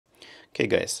Okay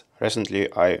guys,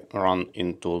 recently I ran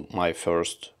into my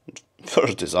first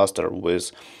disaster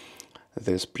with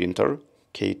this printer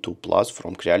K2 Plus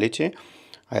from Creality.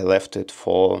 I left it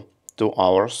for 2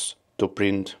 hours to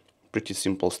print pretty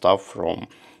simple stuff from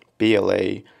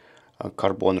PLA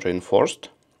carbon reinforced,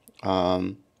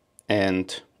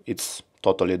 and it's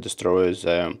totally destroys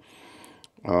the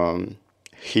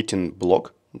heating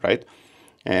block, right?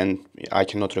 And I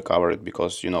cannot recover it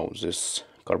because, you know, this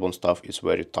carbon stuff is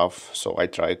very tough. So I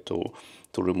tried to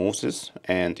remove this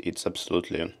and it's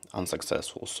absolutely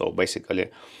unsuccessful. So basically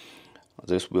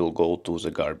this will go to the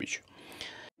garbage.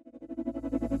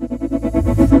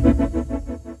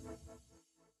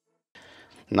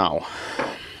 Now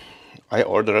I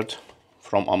ordered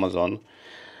from Amazon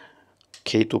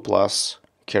K2 Plus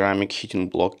ceramic heating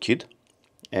block kit,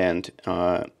 and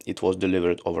it was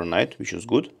delivered overnight, which is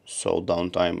good, so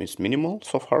downtime is minimal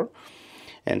so far.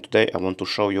 And today I want to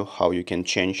show you how you can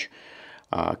change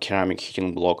ceramic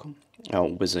heating block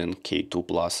within K2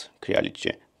 Plus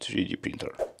Creality 3D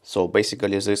printer. So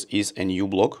basically this is a new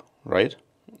block, right?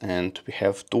 And we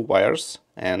have 2 wires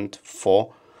and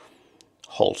 4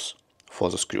 holes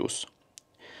for the screws.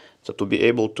 So to be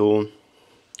able to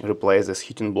replace this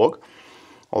heating block,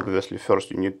 obviously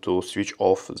first you need to switch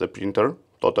off the printer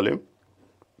totally.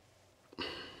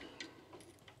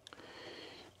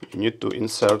 You need to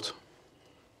insert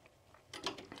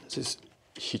this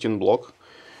heating block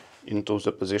into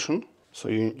the position. So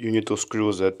you need to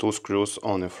screw the 2 screws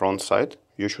on the front side.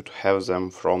 You should have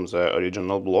them from the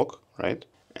original block, right?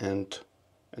 And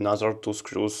another 2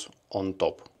 screws on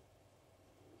top.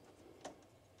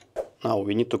 Now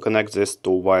we need to connect these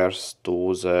 2 wires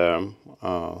to the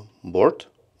board,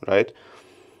 right?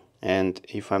 And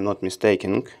if I'm not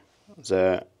mistaken,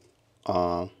 the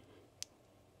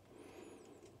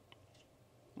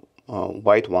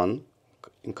white one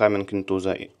coming into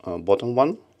the bottom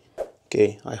one.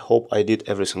 Okay, I hope I did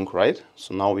everything right.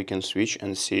 So now we can switch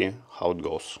and see how it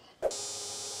goes.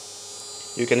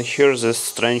 You can hear this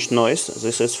strange noise.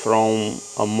 This is from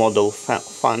a model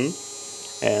fan,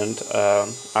 and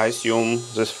I assume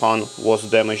this fan was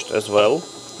damaged as well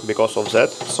because of that.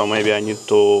 So maybe I need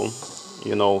to,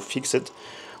 you know, fix it,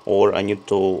 or I need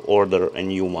to order a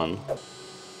new one.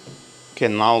 Okay,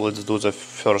 now let's do the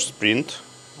first print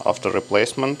after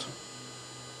replacement.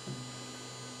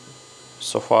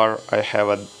 So far I have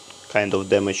a kind of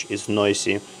damage, is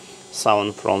noisy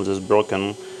sound from this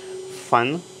broken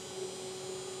fan.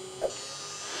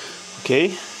 Okay,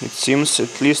 it seems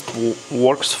at least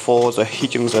works for the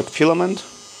heating that filament.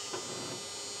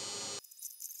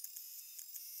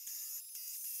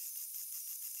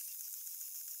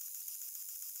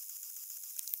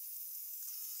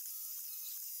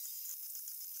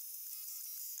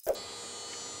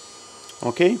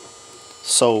 Okay,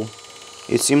 so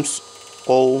it seems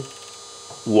all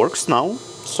works now.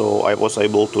 So I was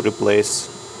able to replace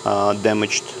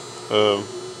damaged,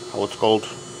 how it's called,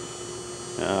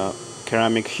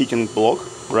 ceramic heating block,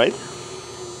 right?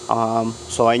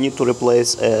 So I need to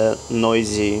replace a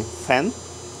noisy fan,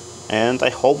 and I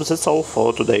hope that's all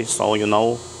for today. So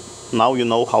now you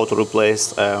know how to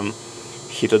replace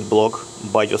heated block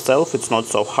by yourself. It's not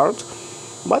so hard,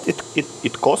 but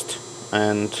it costs,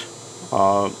 and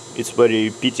it's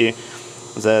very pity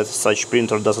that such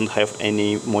printer doesn't have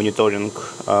any monitoring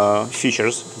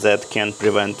features that can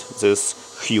prevent this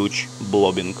huge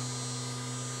blobbing.